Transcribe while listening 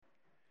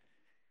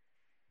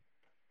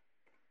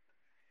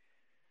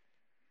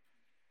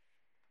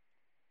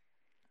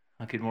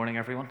Good morning,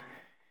 everyone.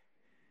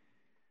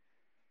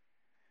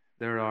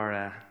 There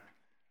are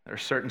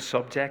certain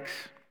subjects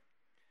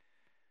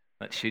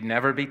that should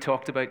never be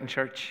talked about in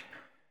church.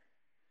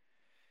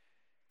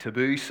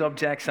 Taboo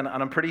subjects, and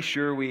I'm pretty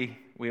sure we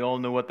all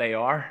know what they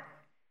are,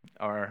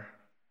 or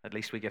at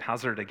least we could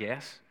hazard a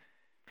guess.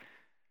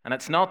 And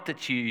it's not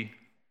that you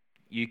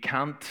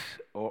can't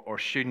or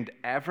shouldn't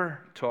ever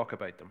talk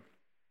about them,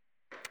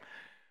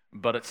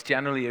 but it's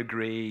generally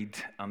agreed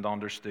and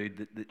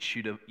understood that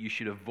you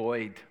should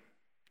avoid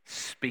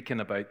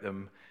speaking about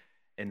them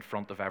in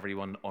front of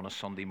everyone on a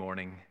Sunday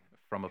morning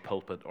from a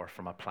pulpit or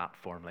from a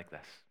platform like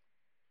this.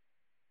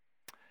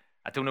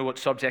 I don't know what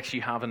subjects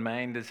you have in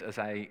mind as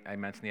I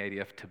mentioned the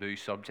idea of taboo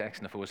subjects,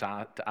 and if I was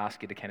to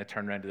ask you to kind of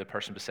turn around to the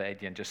person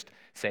beside you and just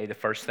say the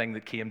first thing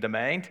that came to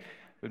mind,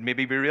 it would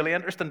maybe be really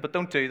interesting, but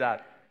don't do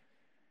that.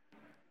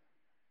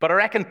 But I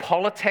reckon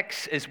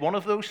politics is one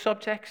of those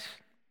subjects.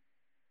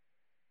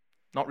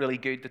 Not really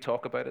good to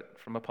talk about it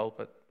from a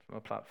pulpit, from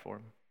a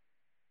platform,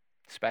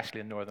 especially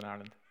in Northern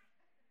Ireland.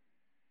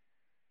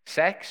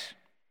 Sex,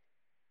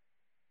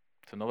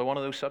 it's another one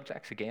of those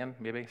subjects, again,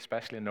 maybe,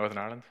 especially in Northern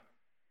Ireland.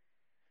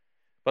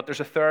 But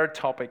there's a third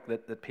topic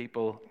that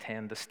people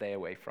tend to stay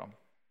away from,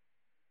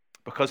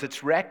 because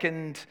it's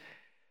reckoned,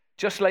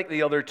 just like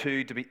the other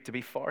two, to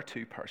be far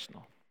too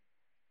personal.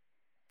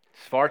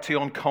 It's far too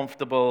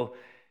uncomfortable.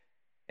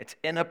 It's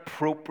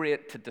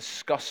inappropriate to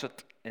discuss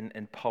it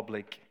in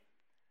public,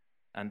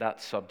 and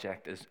that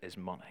subject is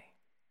money.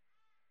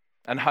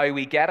 And how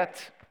we get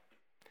it,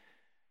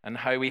 and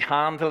how we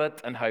handle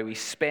it, and how we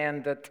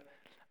spend it,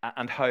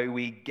 and how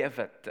we give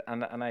it.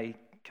 And I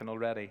can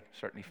already,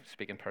 certainly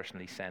speaking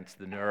personally, sense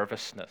the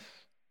nervousness.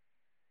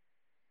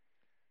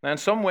 Now, in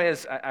some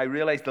ways, I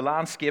realize the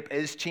landscape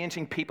is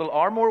changing. People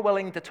are more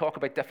willing to talk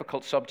about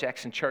difficult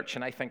subjects in church,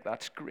 and I think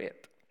that's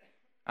great.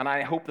 And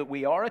I hope that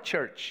we are a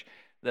church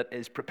that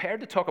is prepared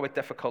to talk about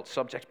difficult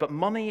subjects, but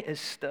money is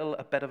still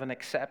a bit of an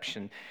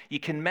exception. You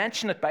can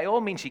mention it, by all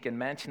means you can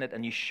mention it,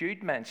 and you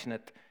should mention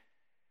it,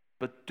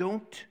 but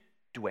don't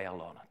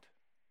dwell on it.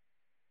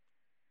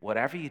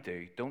 Whatever you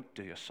do, don't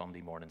do a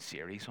Sunday morning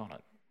series on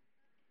it.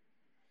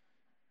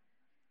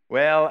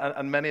 Well,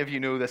 and many of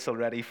you know this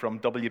already from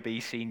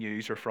WBC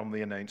News or from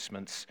the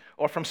announcements,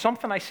 or from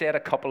something I said a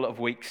couple of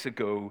weeks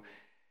ago,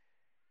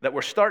 that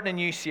we're starting a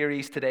new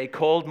series today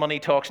called Money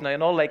Talks. Now,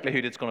 in all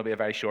likelihood, it's going to be a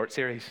very short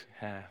series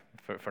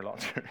for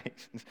lots of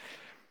reasons.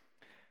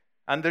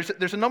 And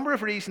there's a number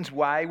of reasons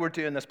why we're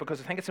doing this, because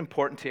I think it's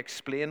important to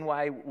explain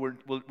why we're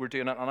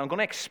doing it. And I'm going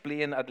to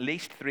explain at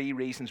least 3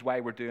 reasons why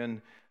we're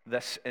doing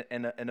this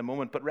in a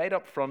moment. But right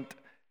up front,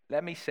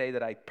 let me say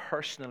that I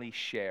personally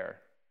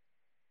share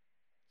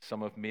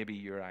some of maybe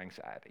your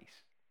anxieties.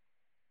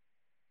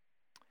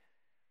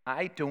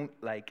 I don't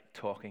like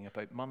talking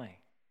about money.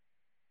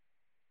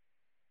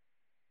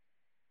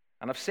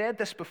 And I've said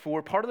this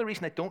before, part of the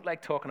reason I don't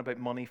like talking about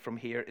money from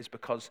here is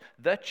because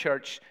this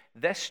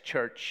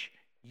church,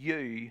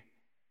 you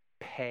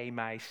pay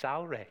my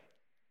salary.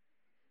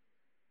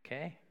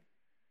 Okay?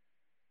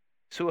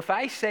 So if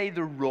I say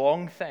the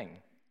wrong thing,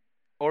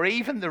 or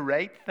even the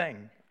right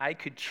thing, I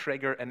could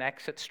trigger an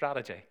exit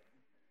strategy.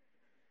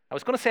 I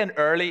was going to say an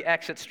early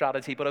exit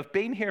strategy, but I've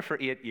been here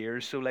for 8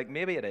 years, so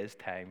maybe it is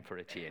time for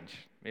a change.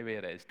 Maybe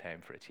it is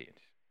time for a change.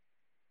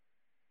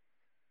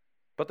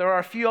 But there are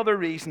a few other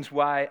reasons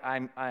why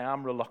I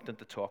am reluctant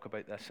to talk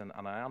about this, and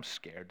I am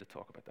scared to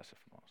talk about this, if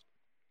I'm honest.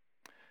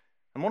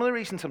 And one of the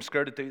reasons I'm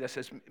scared to do this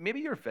is maybe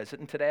you're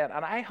visiting today,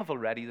 and I have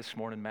already this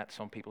morning met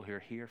some people who are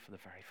here for the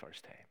very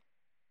first time.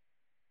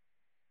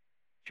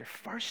 It's your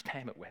first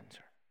time at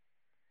Windsor.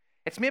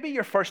 It's maybe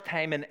your first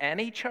time in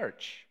any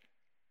church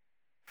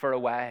for a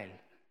while.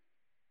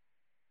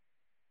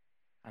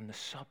 And the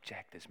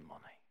subject is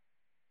money.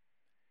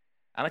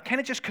 And it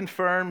kind of just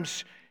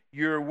confirms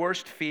your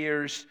worst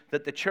fears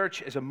that the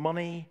church is a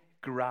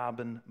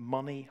money-grabbing,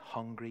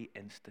 money-hungry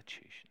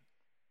institution.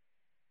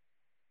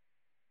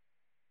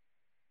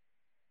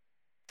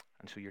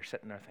 And so you're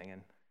sitting there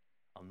thinking,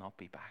 I'll not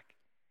be back.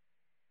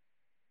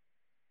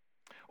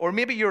 Or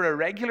maybe you're a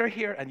regular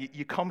here and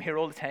you come here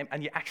all the time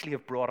and you actually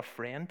have brought a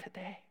friend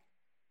today.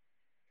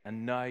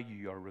 And now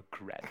you are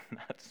regretting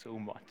that so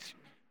much.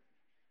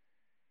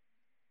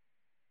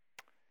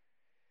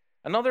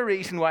 Another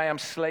reason why I'm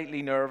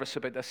slightly nervous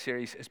about this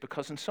series is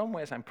because in some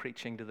ways I'm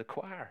preaching to the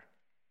choir.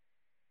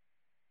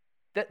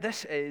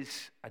 This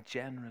is a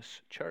generous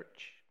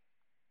church.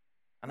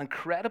 An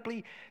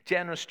incredibly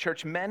generous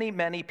church. Many,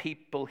 many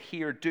people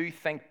here do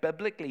think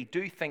biblically,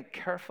 do think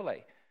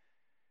carefully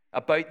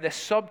about this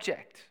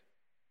subject.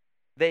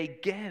 They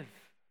give.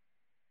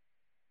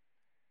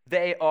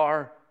 They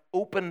are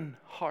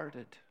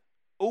open-hearted,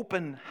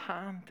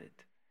 open-handed.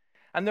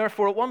 And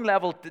therefore, at one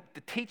level,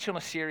 to teach on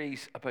a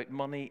series about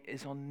money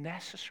is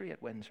unnecessary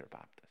at Windsor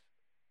Baptist.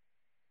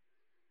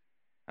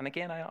 And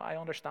again, I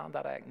understand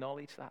that, I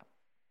acknowledge that.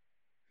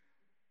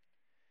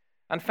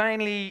 And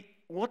finally,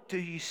 what do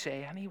you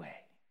say anyway?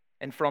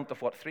 In front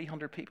of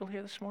 300 people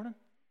here this morning?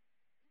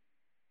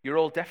 You're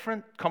all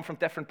different, come from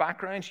different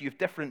backgrounds. You have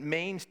different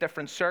means,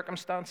 different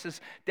circumstances,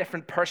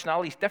 different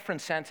personalities, different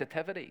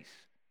sensitivities.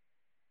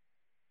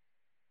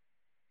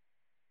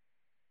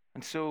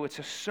 And so it's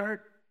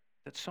assured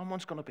that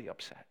someone's going to be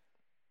upset.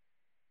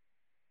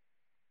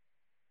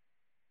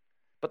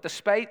 But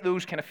despite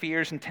those kind of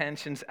fears and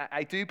tensions,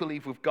 I do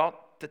believe we've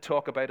got to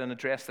talk about and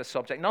address this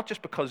subject, not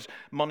just because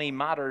money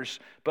matters,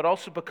 but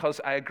also because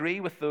I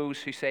agree with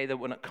those who say that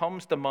when it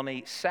comes to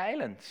money,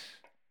 silence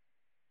is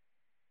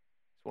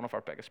one of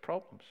our biggest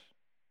problems.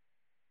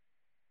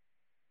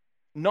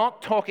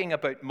 Not talking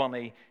about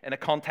money in a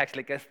context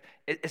like this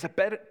is a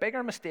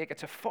bigger mistake.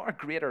 It's a far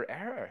greater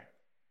error.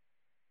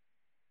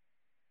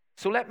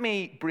 So let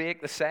me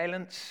break the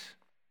silence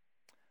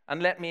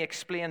and let me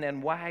explain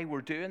then why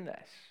we're doing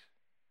this.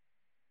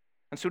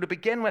 And so to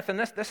begin with, and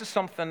this is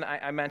something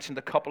I mentioned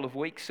a couple of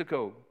weeks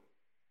ago,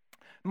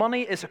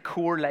 money is a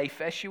core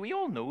life issue. We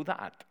all know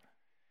that.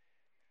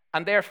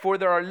 And therefore,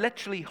 there are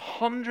literally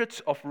hundreds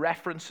of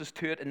references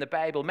to it in the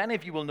Bible. Many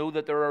of you will know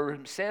that there are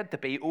said to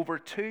be over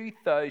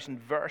 2,000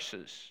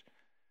 verses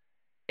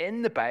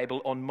in the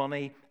Bible on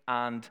money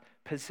and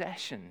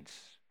possessions.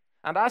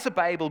 And as a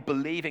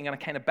Bible-believing and a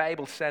kind of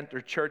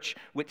Bible-centered church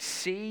which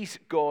sees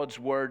God's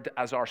word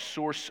as our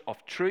source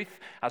of truth,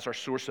 as our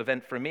source of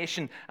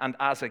information, and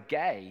as a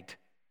guide,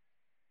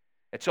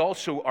 it's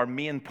also our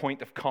main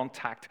point of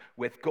contact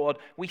with God.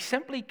 We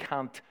simply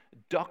can't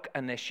duck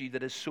an issue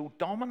that is so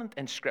dominant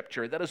in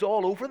Scripture, that is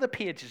all over the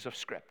pages of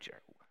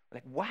Scripture.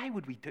 Like, why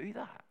would we do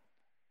that?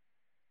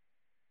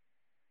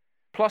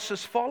 Plus,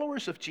 as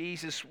followers of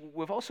Jesus,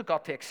 we've also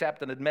got to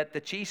accept and admit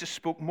that Jesus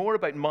spoke more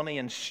about money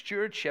and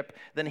stewardship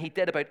than he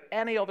did about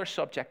any other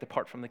subject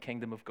apart from the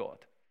kingdom of God.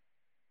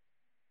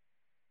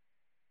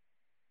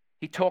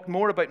 He talked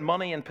more about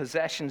money and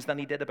possessions than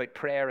he did about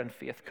prayer and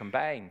faith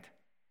combined.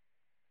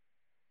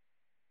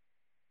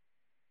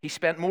 He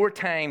spent more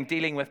time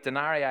dealing with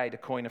denarii, to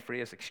coin a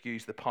phrase,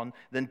 excuse the pun,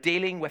 than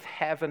dealing with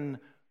heaven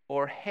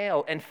or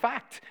hell. In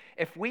fact,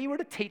 if we were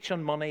to teach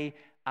on money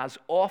as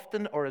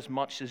often or as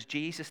much as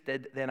Jesus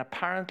did, then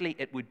apparently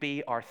it would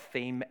be our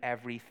theme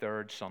every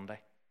third Sunday.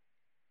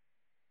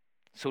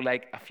 So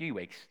like a few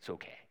weeks, it's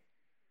okay.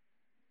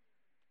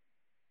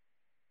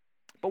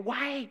 But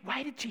why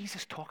did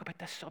Jesus talk about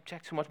this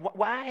subject so much?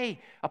 Why,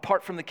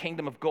 apart from the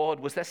kingdom of God,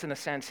 was this in a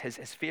sense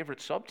his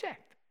favorite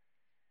subject?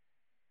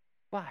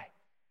 Why?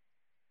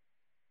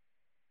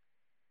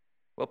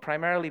 Well,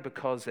 primarily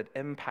because it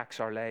impacts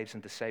our lives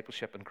and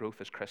discipleship and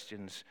growth as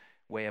Christians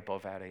way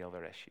above any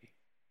other issue.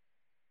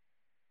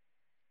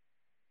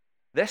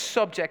 This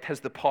subject has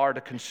the power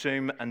to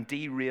consume and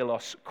derail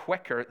us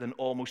quicker than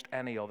almost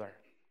any other.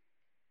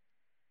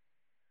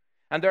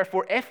 And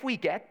therefore, if we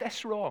get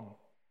this wrong,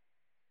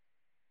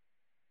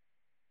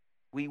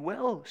 we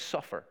will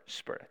suffer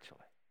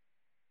spiritually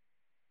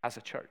as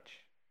a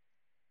church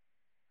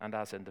and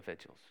as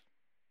individuals.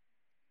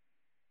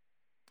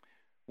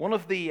 One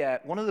of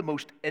the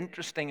most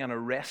interesting and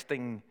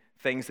arresting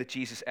things that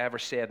Jesus ever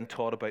said and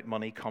taught about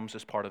money comes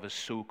as part of his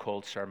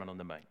so-called Sermon on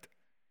the Mount.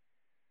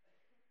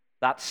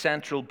 That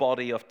central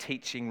body of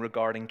teaching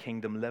regarding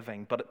kingdom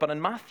living. But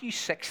in Matthew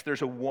 6,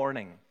 there's a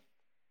warning.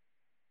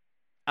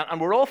 And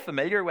we're all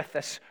familiar with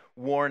this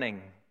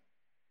warning.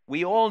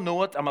 We all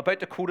know it. I'm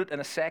about to quote it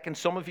in a second.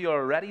 Some of you are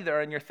already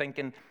there and you're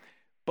thinking,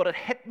 but it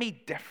hit me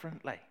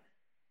differently.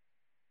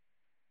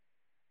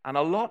 And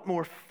a lot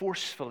more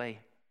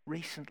forcefully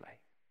recently.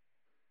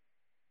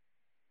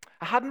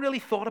 I hadn't really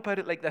thought about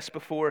it like this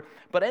before,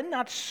 but in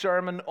that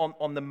Sermon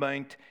on the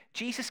Mount,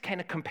 Jesus kind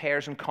of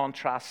compares and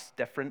contrasts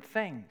different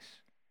things.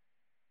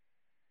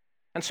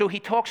 And so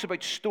he talks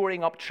about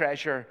storing up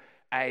treasure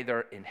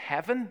either in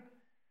heaven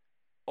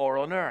or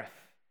on earth.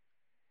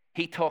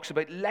 He talks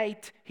about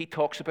light, he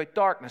talks about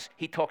darkness,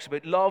 he talks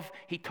about love,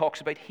 he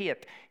talks about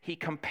hate. He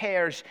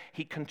compares,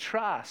 he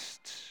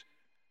contrasts.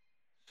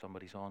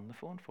 Somebody's on the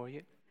phone for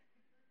you.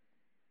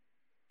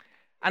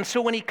 And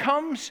so when he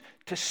comes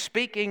to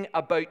speaking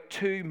about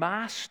two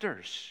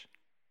masters,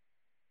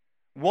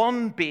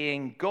 one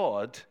being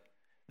God,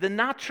 the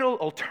natural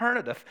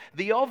alternative,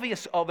 the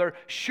obvious other,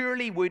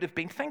 surely would have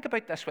been, think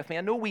about this with me.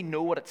 I know we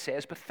know what it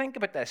says, but think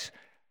about this.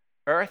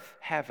 Earth,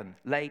 heaven,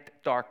 light,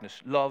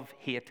 darkness, love,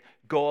 hate,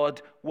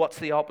 God. What's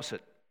the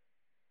opposite?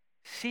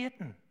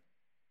 Satan.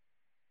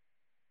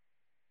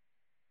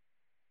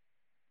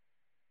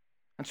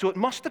 And so it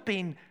must have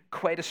been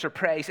quite a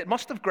surprise. It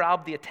must have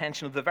grabbed the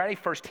attention of the very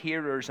first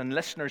hearers and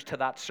listeners to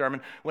that sermon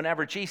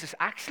whenever Jesus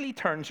actually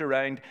turns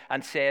around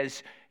and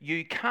says,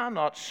 you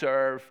cannot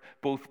serve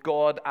both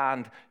God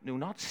and, no,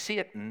 not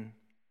Satan,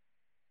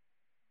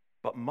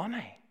 but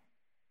money.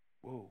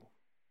 Whoa.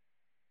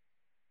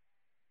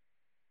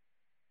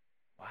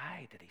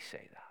 Why did he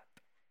say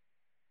that?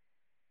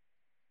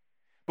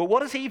 But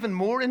what is even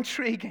more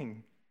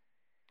intriguing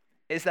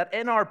is that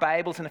in our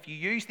Bibles, and if you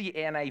use the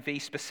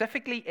NIV,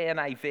 specifically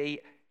NIV,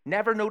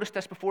 never noticed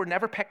this before,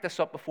 never picked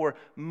this up before,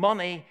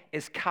 money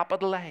is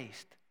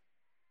capitalized.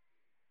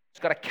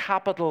 It's got a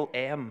capital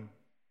M.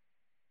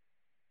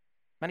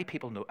 Many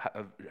people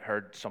have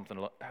heard something,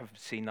 have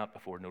seen that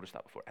before, noticed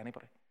that before.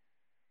 Anybody?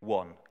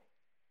 1.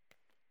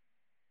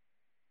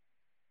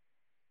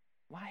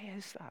 Why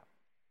is that?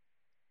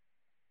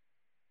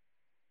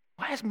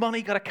 Why has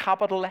money got a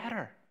capital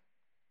letter?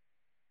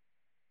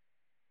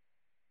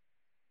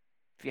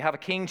 If you have a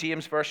King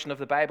James version of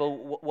the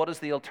Bible, what is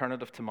the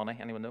alternative to money?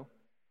 Anyone know?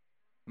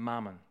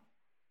 Mammon.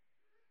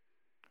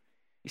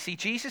 You see,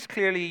 Jesus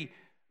clearly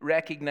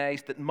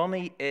recognized that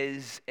money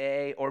is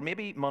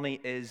maybe money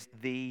is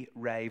the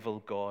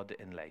rival god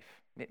in life.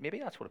 Maybe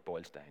that's what it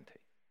boils down to.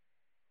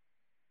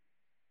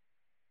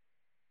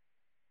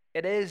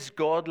 It is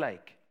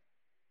godlike.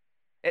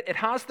 It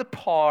has the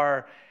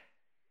power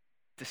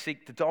to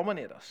seek to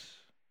dominate us.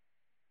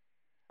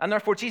 And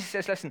therefore, Jesus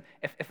says, listen,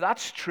 if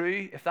that's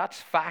true, if that's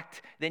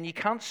fact, then you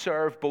can't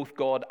serve both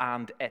God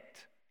and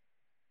it.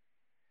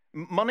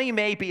 Money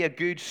may be a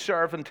good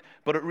servant,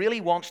 but it really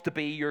wants to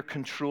be your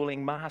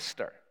controlling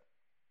master.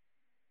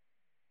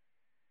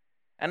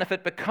 And if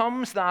it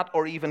becomes that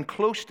or even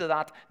close to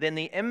that, then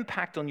the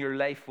impact on your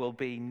life will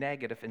be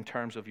negative in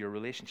terms of your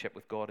relationship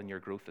with God and your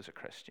growth as a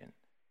Christian.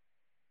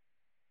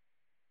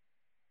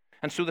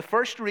 And so the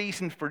first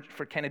reason for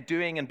kind of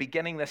doing and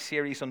beginning this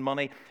series on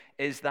money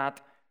is that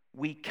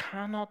we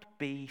cannot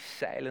be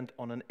silent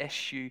on an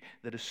issue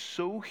that is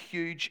so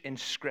huge in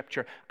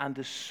Scripture and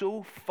is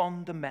so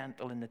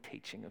fundamental in the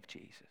teaching of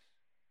Jesus.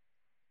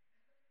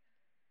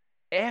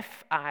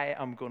 If I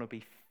am going to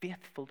be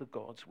faithful to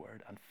God's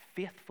word and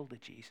faithful to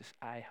Jesus,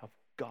 I have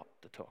got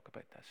to talk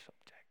about this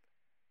subject.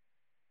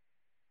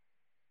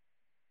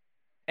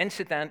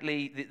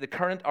 Incidentally, the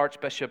current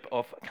Archbishop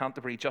of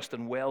Canterbury,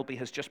 Justin Welby,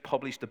 has just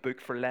published a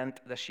book for Lent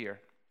this year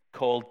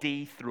called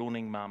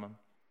Dethroning Mammon.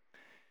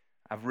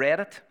 I've read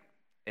it.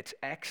 It's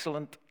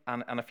excellent.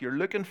 And if you're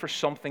looking for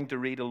something to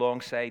read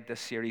alongside this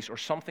series or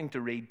something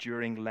to read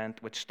during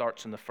Lent, which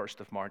starts on the 1st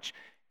of March,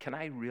 can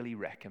I really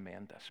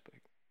recommend this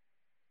book?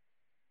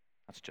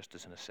 That's just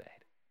as an aside.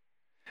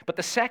 But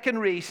the second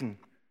reason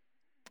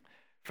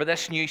for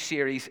this new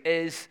series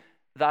is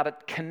that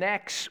it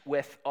connects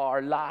with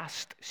our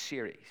last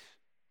series.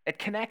 It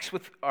connects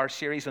with our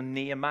series on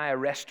Nehemiah,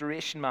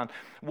 Restoration Man.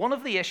 One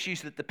of the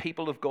issues that the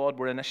people of God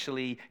were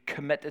initially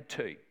committed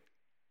to,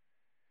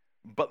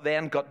 but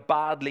then got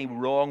badly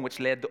wrong,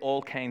 which led to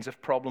all kinds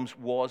of problems,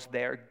 was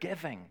their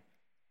giving.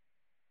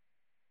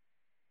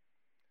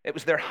 It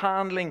was their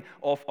handling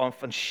of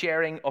and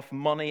sharing of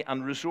money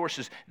and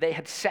resources. They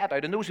had set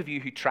out, and those of you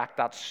who tracked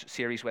that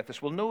series with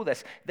us will know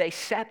this, they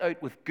set out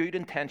with good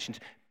intentions,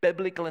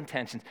 biblical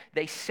intentions.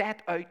 They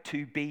set out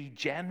to be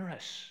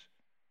generous.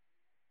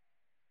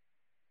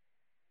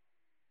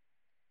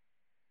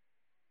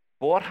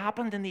 But what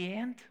happened in the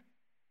end?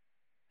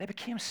 They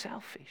became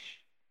selfish.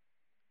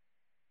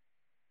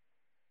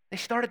 They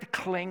started to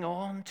cling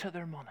on to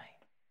their money.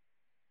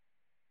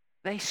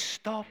 They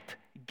stopped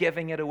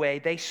giving it away.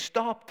 They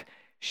stopped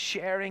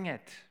sharing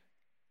it.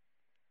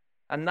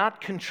 And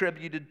that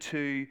contributed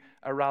to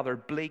a rather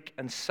bleak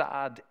and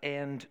sad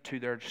end to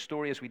their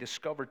story, as we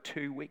discovered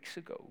 2 weeks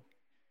ago.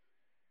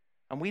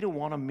 And we don't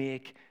want to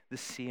make the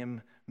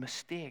same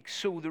mistake.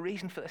 So the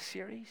reason for this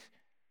series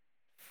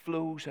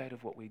flows out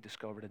of what we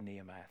discovered in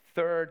Nehemiah.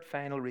 Third,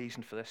 final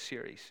reason for this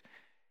series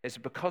is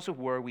because of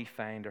where we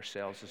find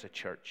ourselves as a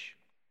church.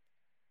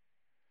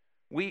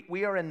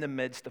 We are in the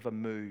midst of a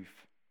move,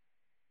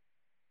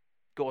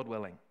 God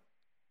willing,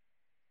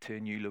 to a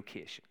new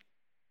location,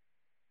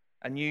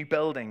 a new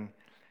building.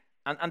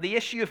 And the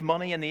issue of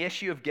money and the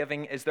issue of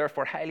giving is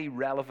therefore highly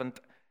relevant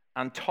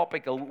and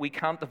topical. We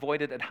can't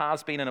avoid it. It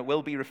has been and it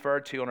will be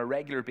referred to on a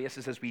regular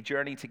basis as we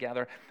journey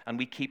together and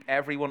we keep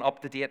everyone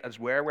up to date as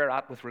where we're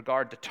at with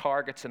regard to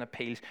targets and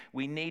appeals.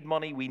 We need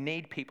money, we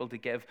need people to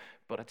give,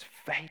 but it's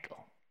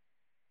vital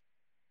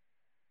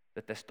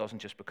that this doesn't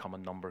just become a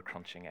number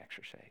crunching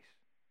exercise.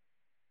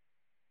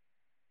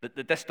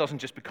 That this doesn't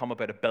just become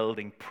about a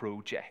building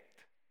project.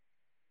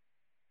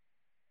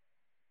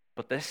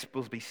 But this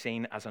will be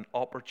seen as an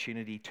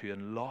opportunity to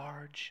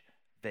enlarge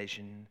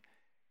vision,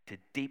 to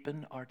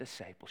deepen our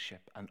discipleship,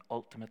 and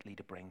ultimately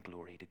to bring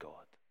glory to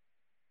God.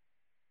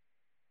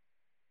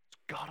 It's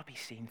got to be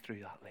seen through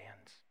that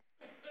lens.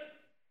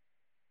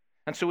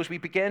 And so as we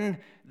begin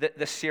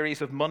this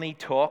series of money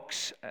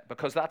talks,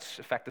 because that's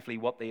effectively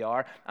what they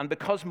are, and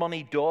because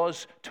money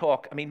does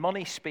talk, I mean,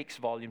 money speaks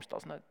volumes,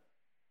 doesn't it?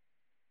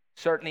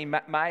 Certainly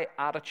my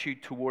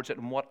attitude towards it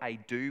and what I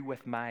do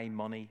with my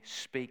money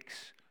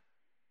speaks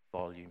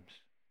volumes.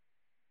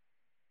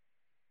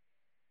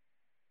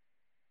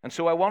 And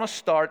so I want to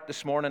start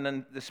this morning,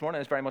 and this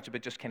morning is very much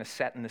about just kind of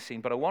setting the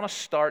scene, but I want to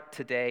start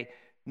today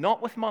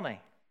not with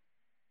money,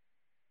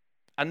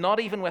 and not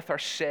even with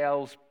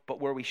ourselves,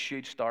 but where we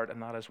should start,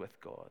 and that is with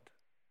God.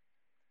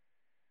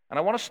 And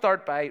I want to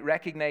start by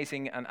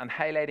recognizing and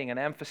highlighting and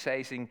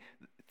emphasizing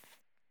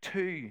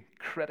two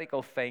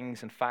critical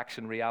things and facts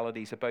and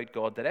realities about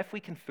God that if we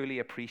can fully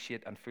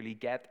appreciate and fully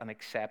get and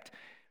accept,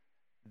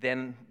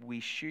 then we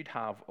should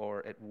have,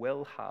 or it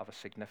will have, a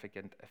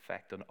significant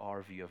effect on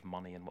our view of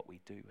money and what we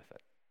do with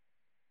it.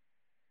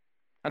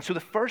 And so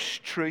the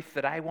first truth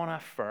that I want to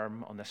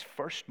affirm on this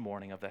first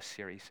morning of this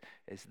series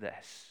is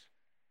this: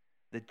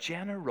 The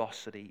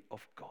generosity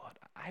of God.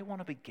 I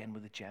want to begin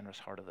with the generous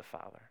heart of the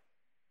Father.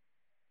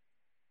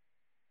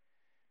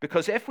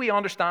 Because if we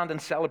understand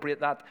and celebrate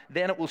that,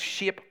 then it will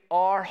shape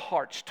our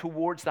hearts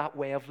towards that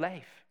way of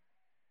life.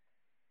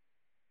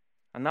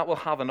 And that will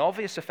have an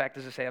obvious effect,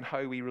 as I say, on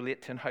how we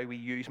relate to and how we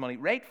use money.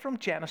 Right from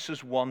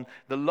Genesis 1,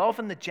 the love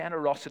and the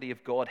generosity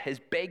of God, his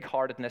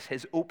big-heartedness,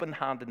 his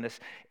open-handedness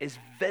is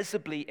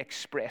visibly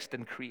expressed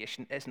in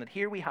creation, isn't it?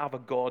 Here we have a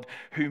God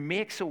who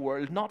makes a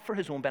world not for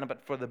his own benefit,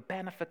 but for the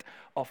benefit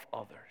of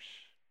others.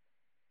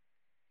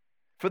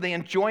 For the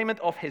enjoyment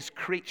of his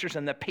creatures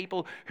and the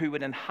people who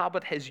would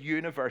inhabit his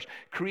universe.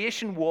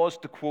 Creation was,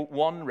 to quote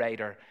one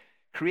writer,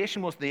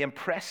 creation was the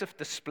impressive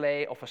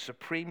display of a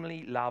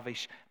supremely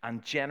lavish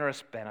and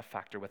generous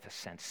benefactor with a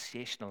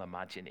sensational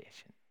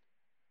imagination.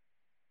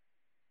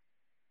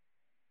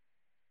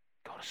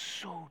 God is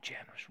so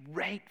generous,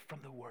 right from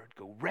the word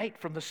go, right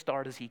from the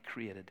start as he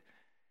created.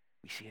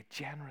 We see a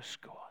generous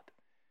God.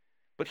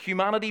 But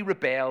humanity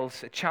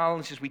rebels, it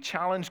challenges, we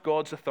challenge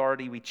God's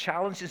authority, we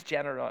challenge his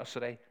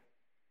generosity.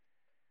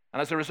 And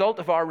as a result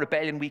of our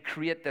rebellion, we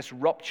create this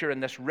rupture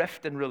and this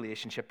rift in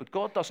relationship. But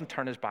God doesn't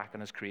turn his back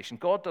on his creation.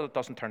 God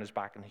doesn't turn his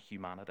back on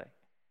humanity.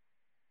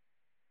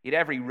 He had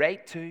every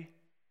right to.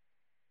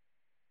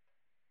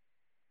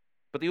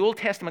 But the Old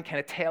Testament kind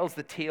of tells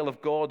the tale of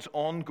God's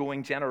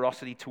ongoing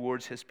generosity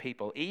towards his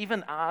people,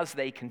 even as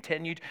they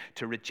continued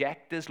to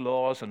reject his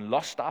laws and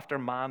lust after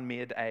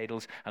man-made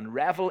idols and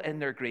revel in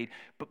their greed.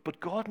 But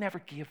God never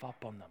gave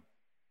up on them.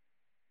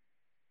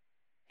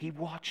 He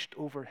watched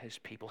over his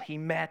people. He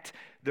met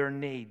their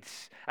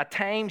needs. At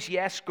times,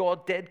 yes,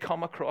 God did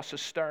come across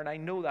as stern. I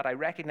know that. I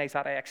recognize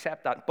that. I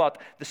accept that. But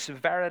the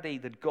severity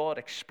that God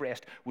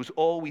expressed was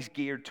always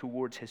geared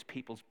towards his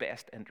people's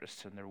best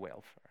interests and their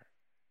welfare.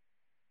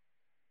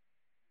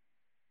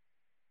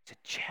 It's a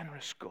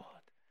generous God.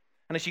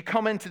 And as you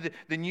come into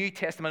the New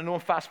Testament, I know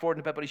I'm fast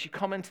forwarding a bit, but as you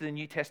come into the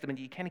New Testament,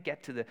 you kind of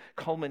get to the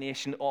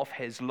culmination of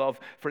his love.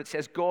 For it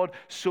says, God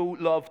so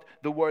loved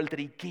the world that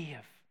he gave.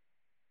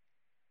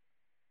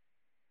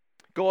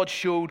 God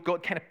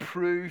kind of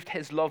proved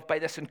his love by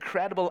this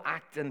incredible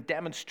act and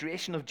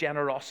demonstration of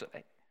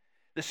generosity.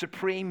 The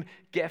supreme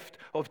gift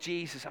of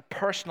Jesus, a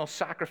personal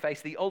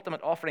sacrifice, the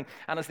ultimate offering.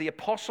 And as the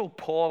Apostle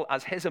Paul,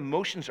 as his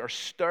emotions are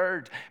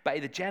stirred by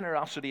the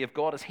generosity of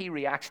God, as he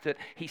reacts to it,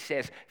 he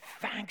says,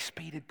 thanks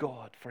be to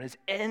God for his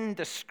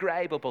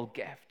indescribable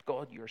gift.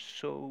 God, you're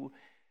so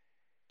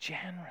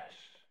generous.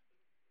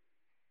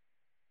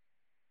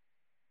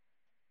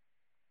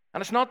 And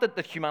it's not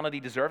that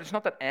humanity deserved. It's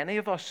not that any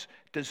of us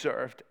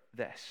deserved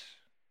this.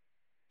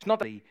 It's not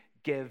that he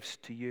gives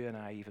to you and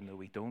I even though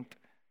we don't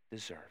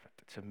deserve it.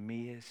 It's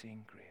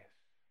amazing grace.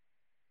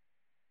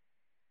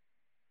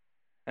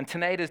 And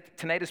tonight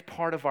is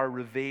part of our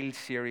Revealed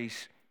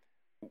series.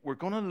 We're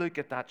going to look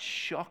at that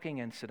shocking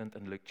incident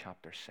in Luke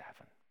chapter 7,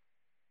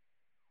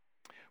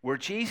 where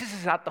Jesus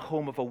is at the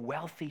home of a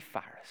wealthy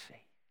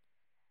Pharisee.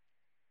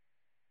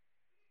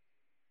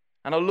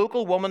 And a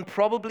local woman,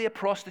 probably a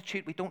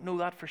prostitute, we don't know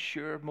that for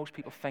sure. Most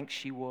people think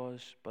she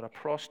was, but a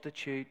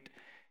prostitute,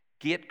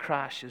 gate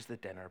crashes the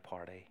dinner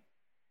party.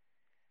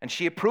 And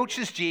she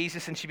approaches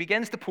Jesus and she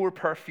begins to pour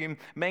perfume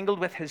mingled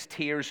with his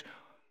tears,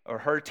 or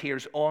her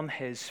tears, on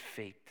his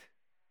feet.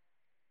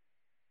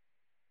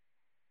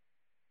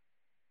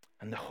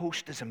 And the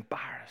host is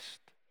embarrassed.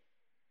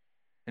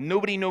 And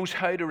nobody knows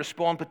how to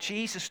respond, but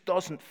Jesus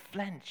doesn't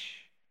flinch.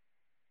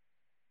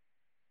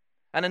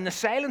 And in the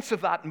silence of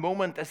that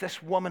moment, as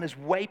this woman is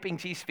wiping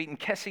Jesus' feet and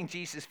kissing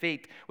Jesus'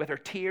 feet with her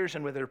tears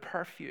and with her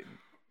perfume,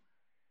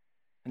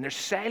 and there's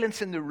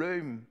silence in the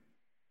room,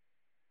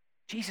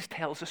 Jesus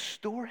tells a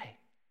story.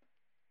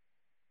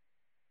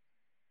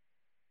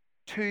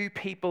 Two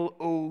people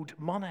owed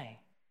money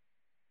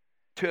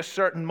to a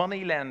certain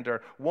money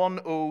lender.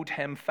 One owed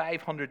him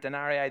 500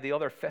 denarii, the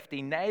other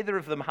 50. Neither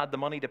of them had the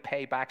money to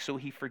pay back, so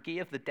he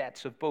forgave the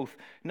debts of both.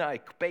 Now,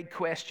 big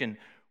question.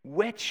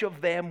 Which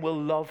of them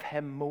will love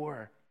him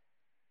more?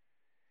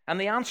 And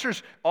the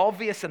answer's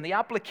obvious, and the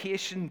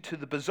application to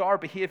the bizarre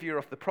behavior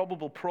of the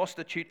probable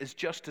prostitute is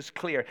just as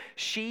clear.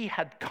 She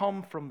had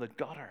come from the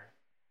gutter,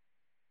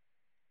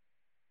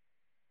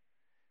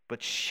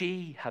 but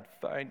she had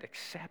found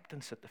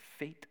acceptance at the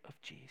feet of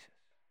Jesus.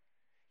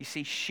 You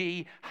see,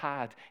 she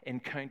had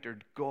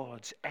encountered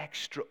God's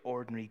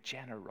extraordinary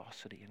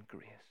generosity and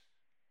grace.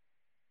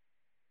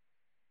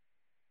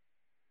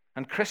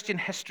 And Christian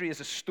history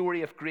is a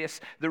story of grace,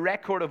 the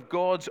record of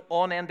God's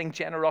unending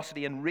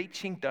generosity in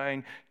reaching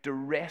down to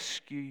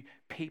rescue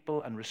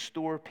people and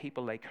restore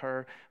people like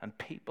her and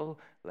people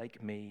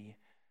like me,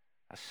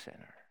 a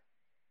sinner.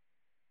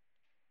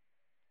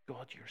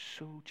 God, you're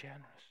so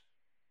generous.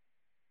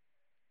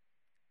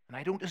 And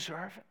I don't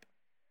deserve it.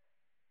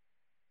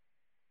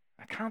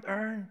 I can't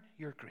earn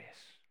your grace.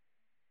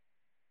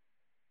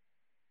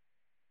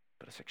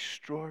 But it's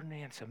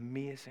extraordinary, and it's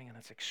amazing, and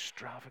it's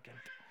extravagant.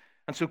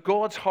 And so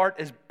God's heart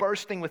is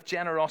bursting with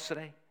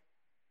generosity.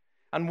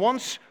 And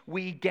once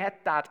we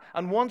get that,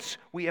 and once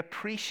we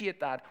appreciate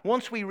that,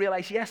 once we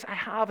realize, yes, I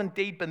have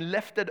indeed been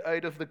lifted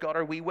out of the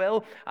gutter, we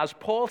will, as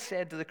Paul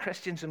said to the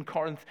Christians in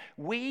Corinth,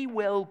 we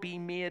will be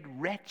made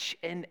rich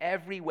in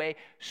every way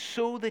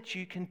so that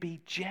you can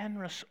be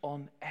generous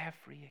on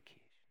every occasion.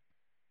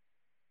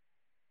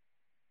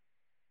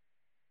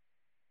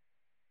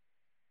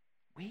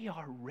 We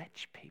are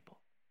rich people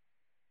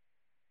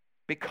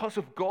because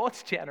of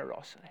God's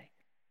generosity.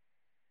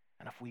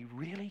 And if we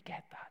really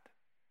get that,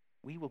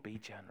 we will be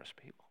generous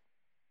people.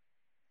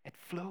 It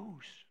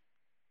flows.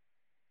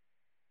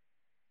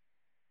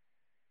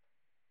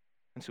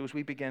 And so as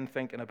we begin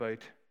thinking about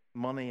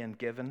money and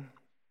giving,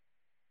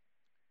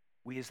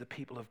 we as the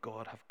people of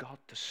God have got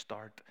to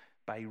start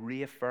by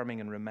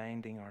reaffirming and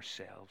reminding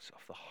ourselves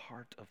of the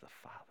heart of the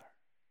Father.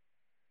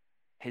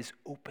 His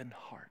open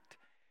heart.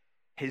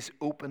 His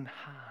open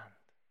hand.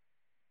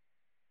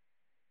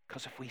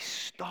 Because if we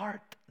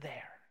start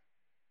there,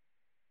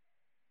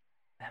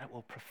 then it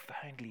will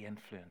profoundly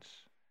influence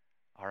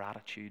our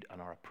attitude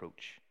and our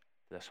approach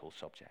to this whole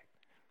subject.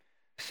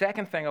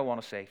 Second thing I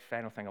want to say,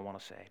 final thing I want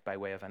to say by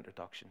way of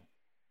introduction,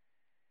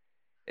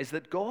 is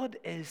that God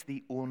is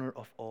the owner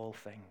of all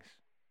things.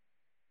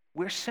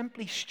 We're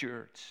simply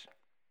stewards.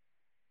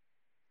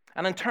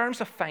 And in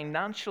terms of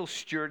financial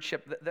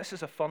stewardship, this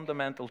is a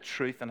fundamental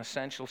truth, an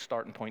essential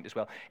starting point as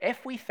well.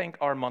 If we think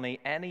our money,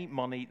 any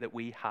money that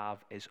we have,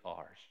 is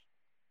ours,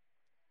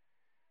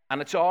 and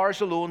it's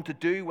ours alone to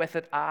do with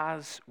it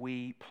as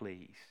we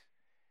please,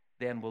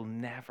 then we'll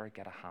never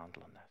get a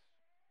handle on this.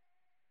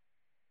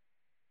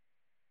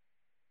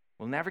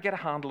 We'll never get a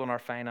handle on our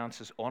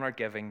finances, on our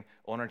giving,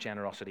 on our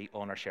generosity,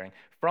 on our sharing.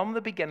 From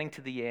the beginning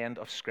to the end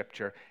of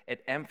Scripture,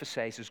 it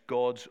emphasizes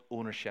God's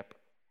ownership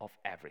of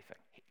everything.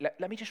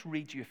 Let me just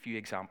read you a few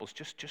examples,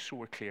 just so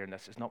we're clear in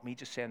this. It's not me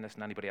just saying this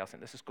and anybody else,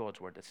 and this is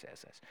God's word that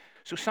says this.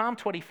 So Psalm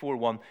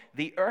 24:1,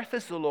 the earth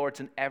is the Lord's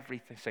and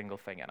every single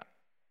thing in it.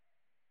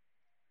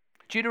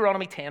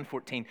 Deuteronomy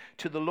 10:14,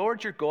 to the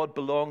Lord your God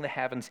belong the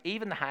heavens,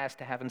 even the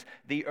highest of heavens,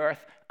 the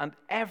earth, and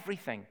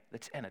everything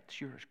that's in it. It's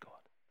yours, God.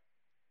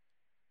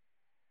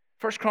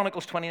 1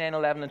 Chronicles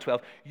 29:11 and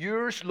 12,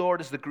 yours, Lord,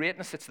 is the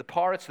greatness, it's the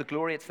power, it's the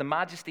glory, it's the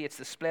majesty, it's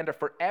the splendor,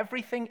 for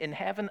everything in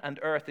heaven and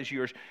earth is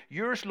yours.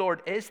 Yours,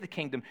 Lord, is the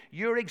kingdom.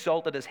 You're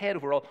exalted as head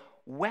over all.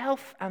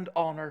 Wealth and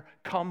honor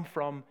come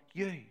from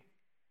you.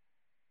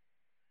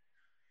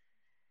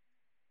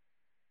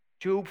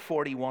 Job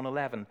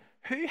 41:11,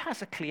 who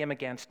has a claim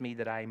against me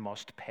that I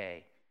must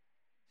pay?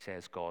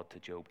 Says God to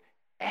Job.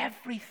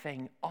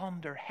 Everything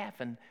under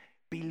heaven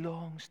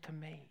belongs to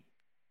me.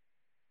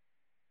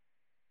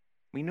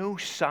 We know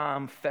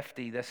Psalm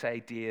 50, this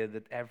idea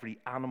that every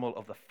animal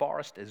of the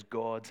forest is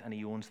God's and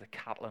he owns the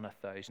cattle on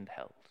 1,000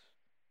 hills.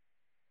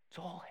 It's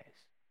all his.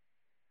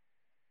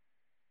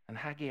 And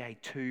Haggai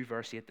 2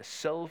 verse 8, the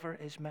silver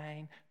is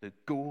mine, the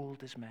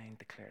gold is mine,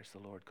 declares the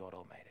Lord God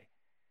Almighty.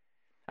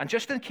 And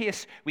just in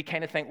case we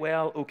kind of think,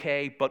 well,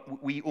 okay,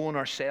 but we own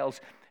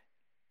ourselves,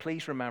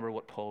 please remember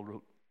what Paul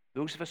wrote.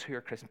 Those of us who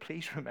are Christian,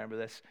 please remember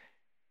this.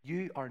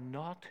 You are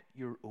not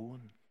your own.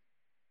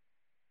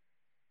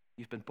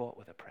 You've been bought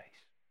with a price.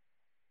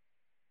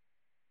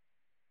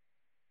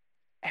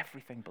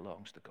 Everything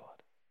belongs to God,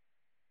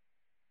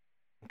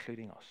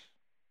 including us.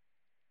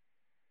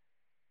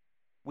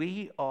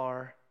 We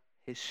are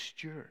his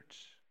stewards.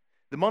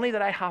 The money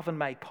that I have in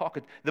my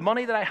pocket, the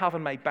money that I have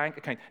in my bank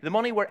account, the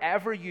money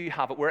wherever you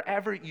have it,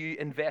 wherever you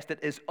invest it,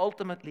 is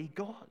ultimately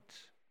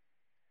God's.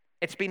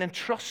 It's been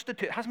entrusted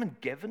to, it hasn't been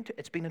given to,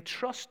 it's been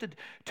entrusted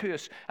to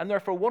us. And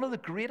therefore, one of the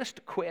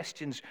greatest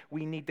questions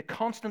we need to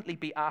constantly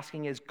be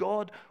asking is,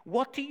 God,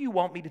 what do you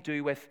want me to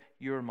do with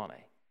your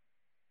money?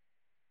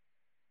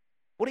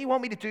 What do you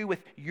want me to do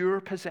with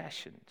your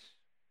possessions?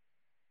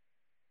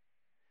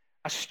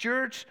 A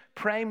steward's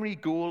primary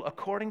goal,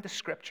 according to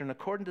Scripture and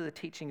according to the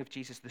teaching of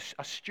Jesus,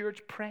 a steward's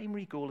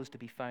primary goal is to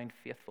be found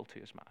faithful to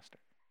his master.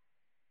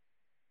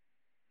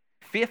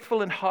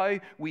 Faithful in how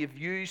we have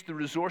used the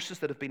resources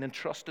that have been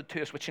entrusted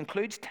to us, which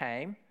includes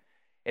time,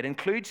 it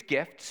includes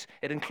gifts,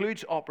 it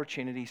includes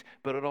opportunities,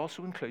 but it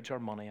also includes our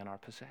money and our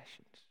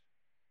possessions.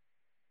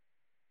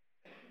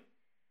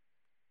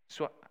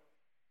 So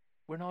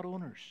we're not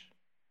owners.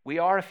 We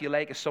are, if you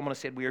like, as someone has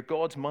said, we are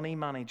God's money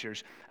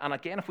managers. And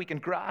again, if we can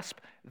grasp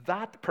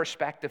that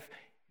perspective,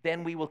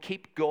 then we will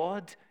keep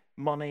God,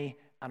 money,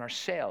 and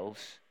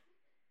ourselves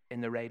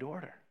in the right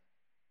order.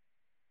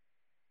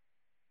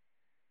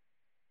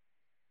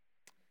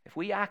 If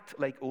we act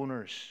like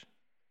owners,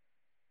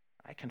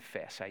 I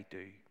confess I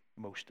do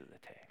most of the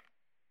time.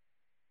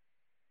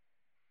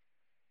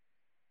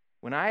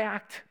 When I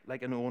act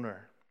like an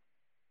owner,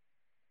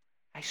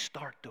 I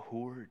start to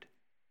hoard.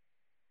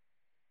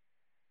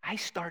 I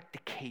start to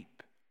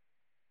keep.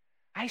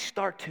 I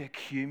start to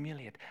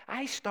accumulate.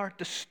 I start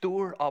to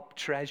store up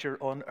treasure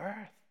on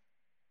earth.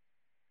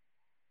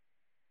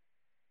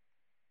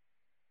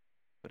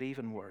 But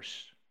even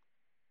worse,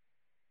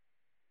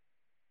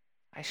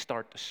 I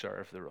start to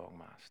serve the wrong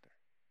master.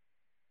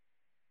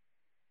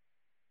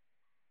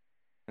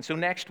 And so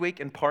next week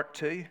in part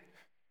 2,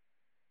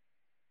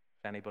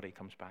 if anybody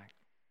comes back.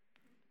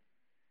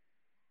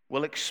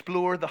 We'll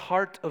explore the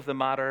heart of the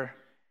matter,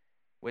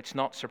 which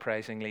not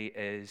surprisingly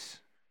is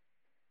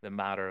the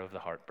matter of the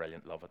heart.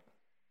 Brilliant, love it.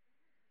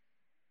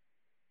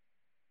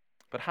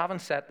 But having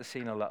set the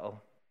scene a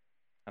little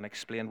and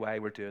explained why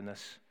we're doing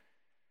this,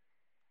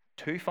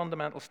 two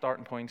fundamental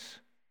starting points.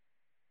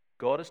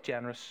 God is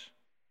generous,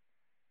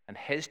 and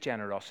his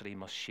generosity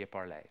must shape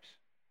our lives.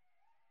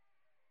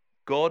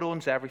 God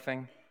owns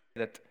everything.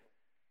 That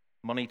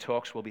money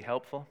talks will be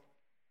helpful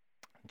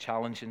and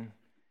challenging.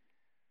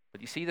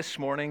 But you see, this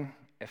morning,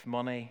 if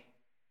money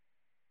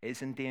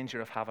is in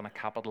danger of having a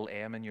capital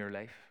M in your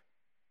life,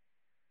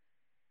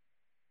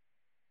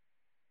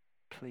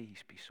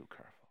 please be so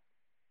careful.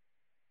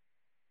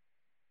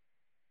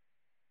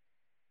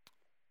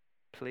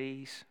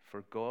 Please,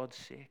 for God's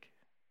sake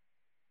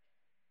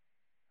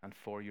and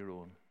for your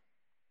own,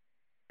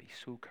 be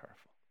so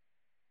careful,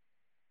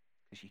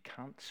 because you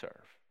can't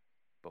serve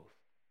both.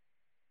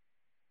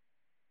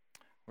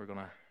 We're going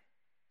to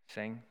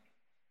sing.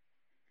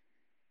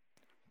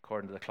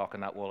 According to the clock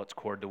on that wall, it's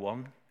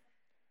 1:15.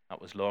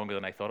 That was longer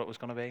than I thought it was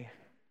going to be.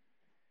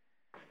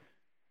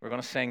 We're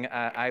going to sing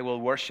I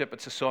Will Worship.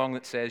 It's a song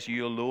that says,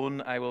 you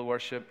alone I will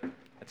worship.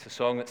 It's a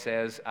song that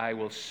says, I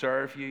will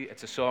serve you.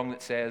 It's a song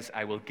that says,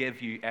 I will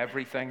give you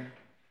everything.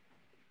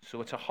 So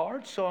it's a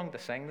hard song to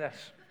sing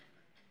this.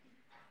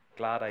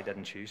 Glad I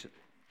didn't choose it.